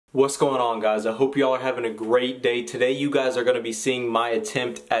What's going on, guys? I hope y'all are having a great day. Today you guys are going to be seeing my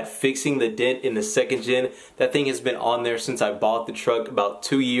attempt at fixing the dent in the second gen. That thing has been on there since I bought the truck about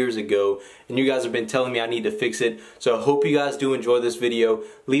 2 years ago, and you guys have been telling me I need to fix it. So I hope you guys do enjoy this video.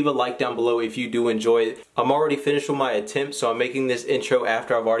 Leave a like down below if you do enjoy it. I'm already finished with my attempt, so I'm making this intro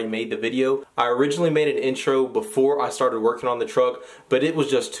after I've already made the video. I originally made an intro before I started working on the truck, but it was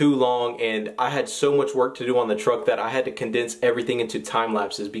just too long and I had so much work to do on the truck that I had to condense everything into time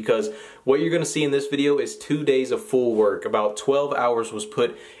lapses, because what you're going to see in this video is 2 days of full work. About 12 hours was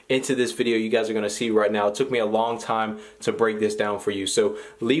put into this video you guys are going to see right now. It took me a long time to break this down for you. So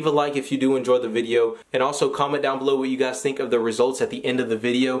leave a like if you do enjoy the video, and also comment down below what you guys think of the results at the end of the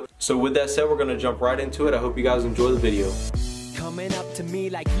video. So with that said, we're going to jump right into it. I hope you guys enjoy the video. Coming up to me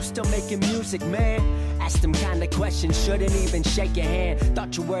like you still making music, man. Ask them kind of questions, shouldn't even shake your hand.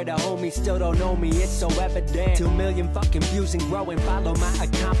 Thought you were the homie, still don't know me, it's so evident. 2 million fucking views and growing, follow my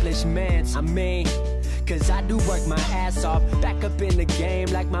accomplishments. I mean, cause I do work my ass off. Back up in the game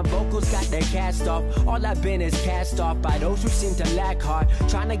like my vocals got their cast off. All I've been is cast off by those who seem to lack heart.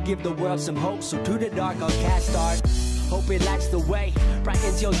 Trying to give the world some hope, so to the dark I'll cast art. Hope it lights the way,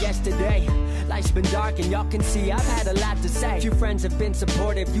 brightens your yesterday. Life's been dark and y'all can see I've had a lot to say. Few friends have been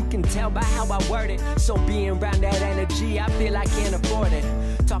supportive, you can tell by how I word it. So being around that energy, I feel I can't afford it.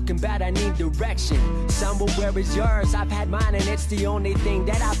 Talking about I need direction, some will where is yours? I've had mine and it's the only thing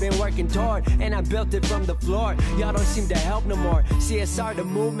that I've been working toward. And I built it from the floor, y'all don't seem to help no more. CSR the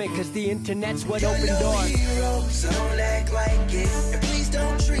movement, cause the internet's what opened doors. Hero, so don't act like it, and please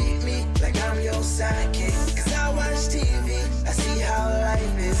don't treat me like I'm your sidekick. Cause I watch TV, I see how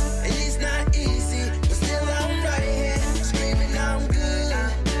life is, and it's not easy, but still I'm right here, screaming I'm good,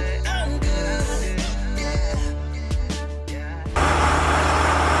 I'm good, yeah.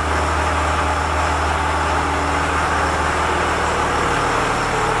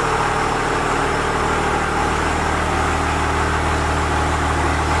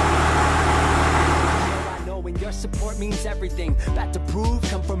 I know when your support means everything. About to prove,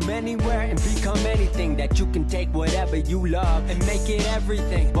 come from anywhere and become anything. That you can take whatever you love and make it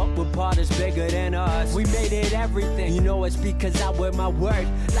everything. But we're part is bigger than us, we made it everything. You know it's because I wear my word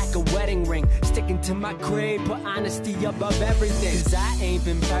like a wedding ring. Sticking to my creed, put honesty above everything. Cause I ain't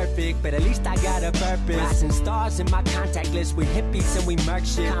been perfect, but at least I got a purpose. Rising stars in my contact list, we hippies and we murk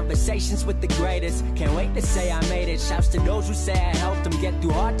shit. Conversations with the greatest, can't wait to say I made it. Shouts to those who say I helped them get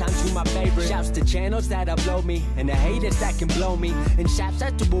through hard times, you my favorite. Shouts to channels that upload me, and the haters that can blow me. And shouts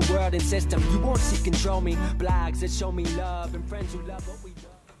out to a world and system you won't see control me. Blogs that show me love, and friends who love what we do.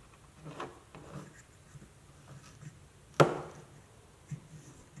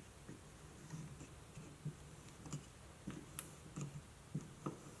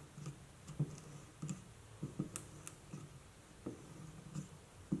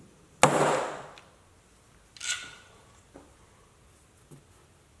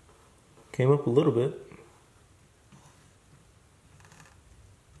 Came up a little bit.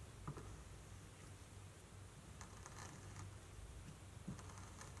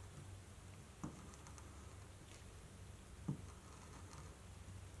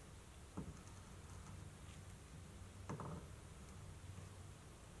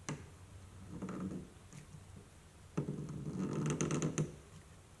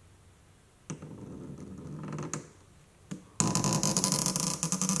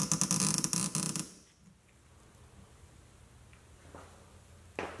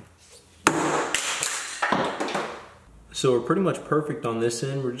 So we're pretty much perfect on this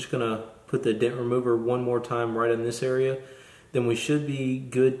end. We're just gonna put the dent remover one more time right in this area. Then we should be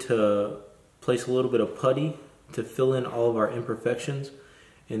good to place a little bit of putty to fill in all of our imperfections.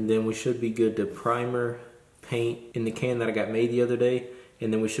 And then we should be good to primer, paint in the can that I got made the other day.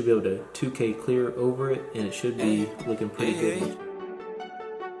 And then we should be able to 2K clear over it, and it should be looking pretty good.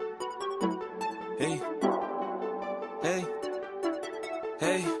 Hey, hey,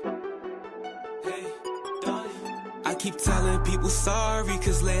 hey, hey, I keep telling people sorry,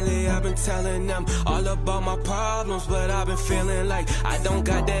 cause lately I've been telling them all about my problems, but I've been feeling like I don't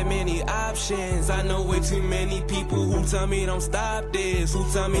got that many options. I know way too many people who tell me don't stop this, who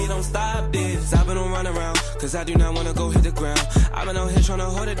tell me don't stop this. I've been on run around, cause I do not wanna go hit the ground. I've been out here trying to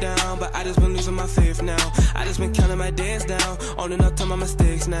hold it down, but I just been losing my faith now. I just been counting my days down, owning up to my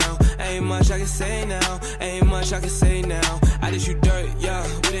mistakes now. Ain't much I can say now, ain't much I can say now. I just you dirt, yeah,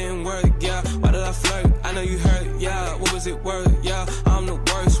 we didn't work, yeah. Why did I flirt? I know you hurt, yeah. What was it worth, yeah? I'm the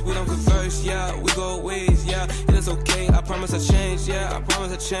worst, we don't converse, yeah. We go ways, yeah. It is okay, I promise I change, yeah. I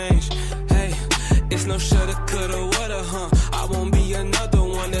promise I change. Hey, it's no shoulda, coulda, woulda, huh? I won't be another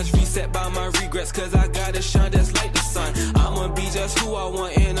one that's reset by my regrets, cause I gotta shine just like the sun. I'ma be just who I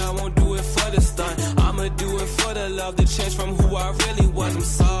want and I of love to change from who I really was, I'm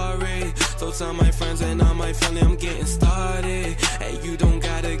sorry. So tell my friends and all my family I'm getting started. And you don't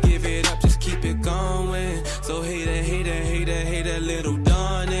gotta give it up, just keep it going. So hater, little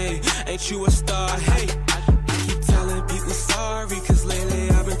Donnie, ain't you a star? Hey, I keep telling people sorry, cause lately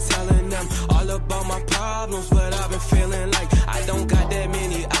I've been telling them all about my problems, but I've been feeling like I don't got that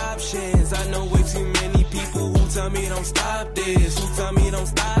many options. I know way too many people who tell me don't stop this, who tell me don't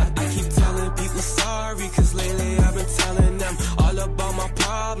stop. I keep telling people sorry, cause lately I've been telling them all about my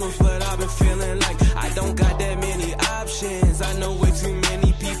problems, but I've been feeling like I don't got that many options. I know way too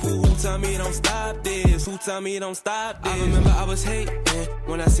many people who tell me don't stop this, who tell me don't stop this. I remember I was hating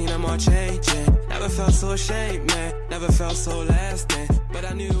when I seen them all changing. Never felt so ashamed, man, never felt so lasting, but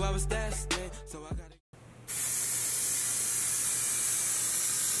I knew I was destined, so I gotta.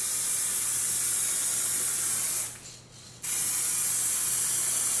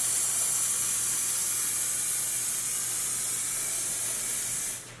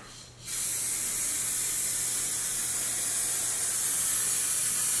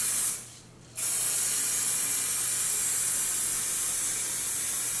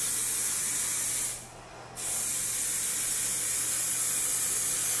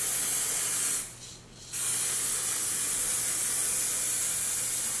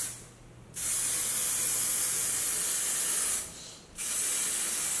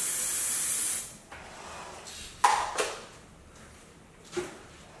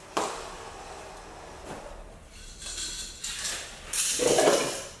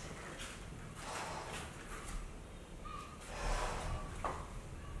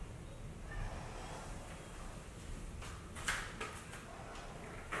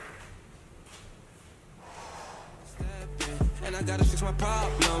 And I gotta fix my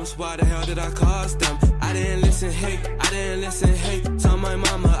problems. Why the hell did I cause them? I didn't listen, hey, I didn't listen, hey. Tell my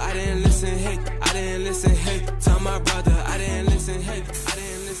mama, I didn't listen, hey, I didn't listen, hey. Tell my brother, I didn't listen, hey, I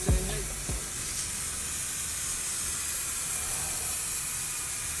didn't listen, hey.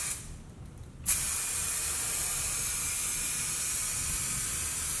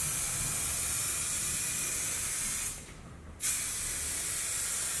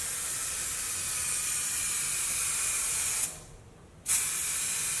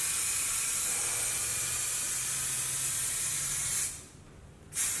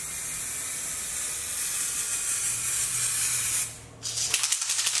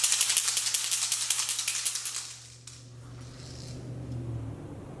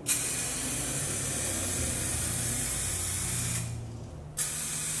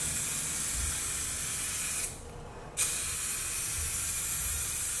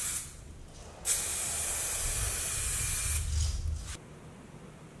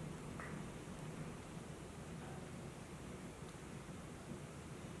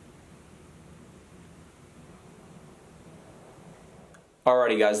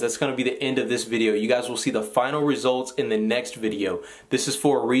 Alrighty guys, that's going to be the end of this video. You guys will see the final results in the next video. This is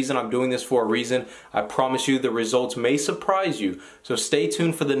for a reason. I'm doing this for a reason. I promise you the results may surprise you. So stay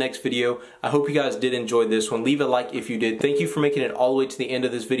tuned for the next video. I hope you guys did enjoy this one. Leave a like if you did. Thank you for making it all the way to the end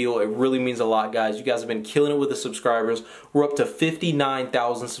of this video. It really means a lot, guys. You guys have been killing it with the subscribers. We're up to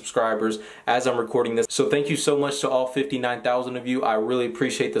 59,000 subscribers as I'm recording this. So thank you so much to all 59,000 of you. I really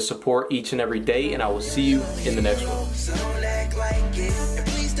appreciate the support each and every day, and I will see you in the next one.